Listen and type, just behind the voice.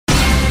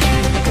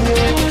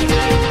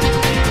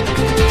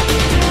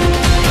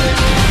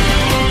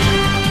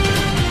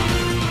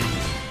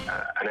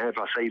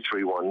Airbus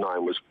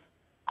A319 was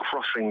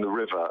crossing the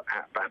river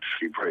at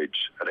Battersea Bridge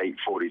at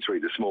 8:43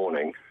 this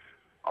morning.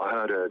 I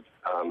heard a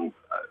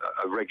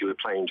regular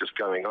plane just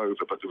going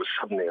over, but there was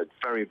suddenly a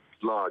very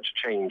large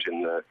change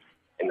in the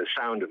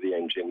sound of the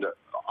engine that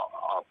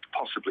I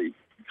possibly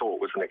thought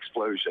was an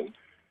explosion.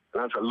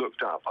 And as I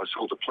looked up, I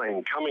saw the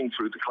plane coming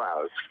through the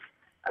clouds,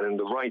 and then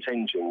the right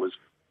engine was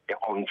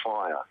on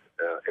fire.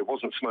 It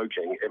wasn't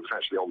smoking, it was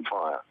actually on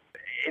fire.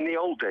 In the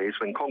old days,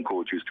 when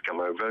Concorde used to come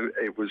over,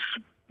 it was,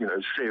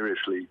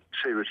 seriously,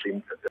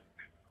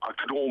 I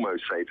could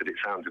almost say that it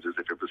sounded as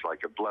if it was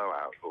like a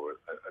blowout or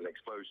an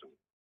explosion.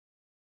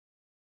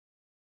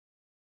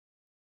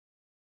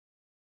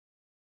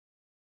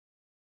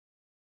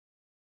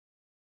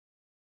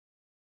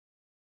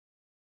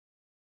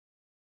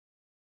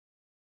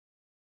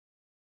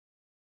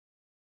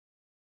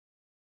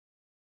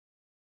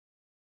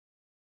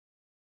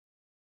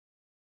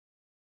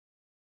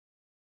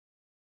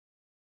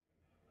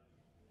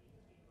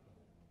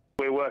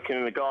 We were working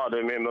in the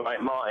garden, me and my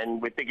mate Martin,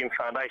 we're digging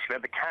foundation, we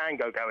had the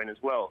Kango going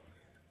as well.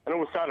 And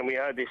all of a sudden we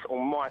heard this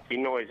almighty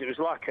noise. It was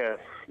like a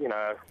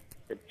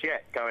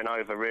jet going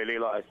over, really,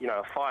 like,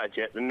 a fire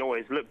jet. The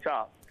noise, looked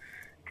up,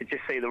 could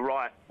just see the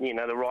right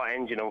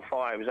engine on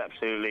fire. It was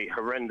absolutely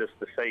horrendous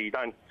to see. You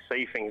don't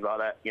see things like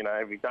that,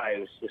 every day.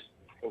 It was just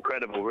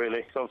incredible,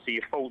 really. So obviously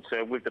your thoughts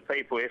are with the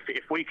people.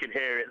 If we could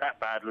hear it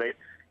that badly,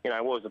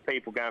 what was the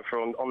people going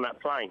through on that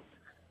plane?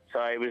 So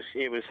it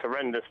was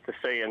horrendous to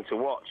see and to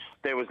watch.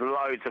 There was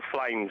loads of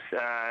flames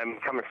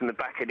coming from the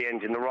back of the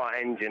engine, the right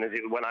engine, as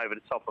it went over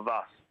the top of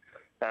us.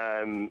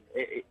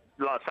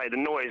 Like I say, the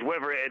noise,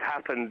 whether it had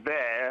happened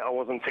there, I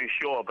wasn't too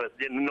sure, but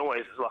the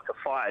noise was like a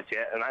fire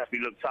jet, and as we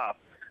looked up,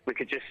 we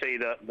could just see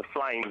the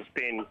flames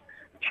being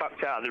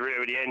chucked out of the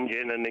rear of the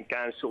engine and then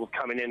going sort of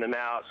coming in and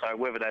out. So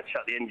whether they'd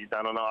shut the engine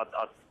down or not,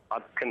 I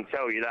couldn't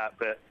tell you that,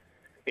 but,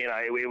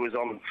 it was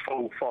on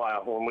full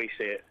fire when we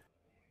see it.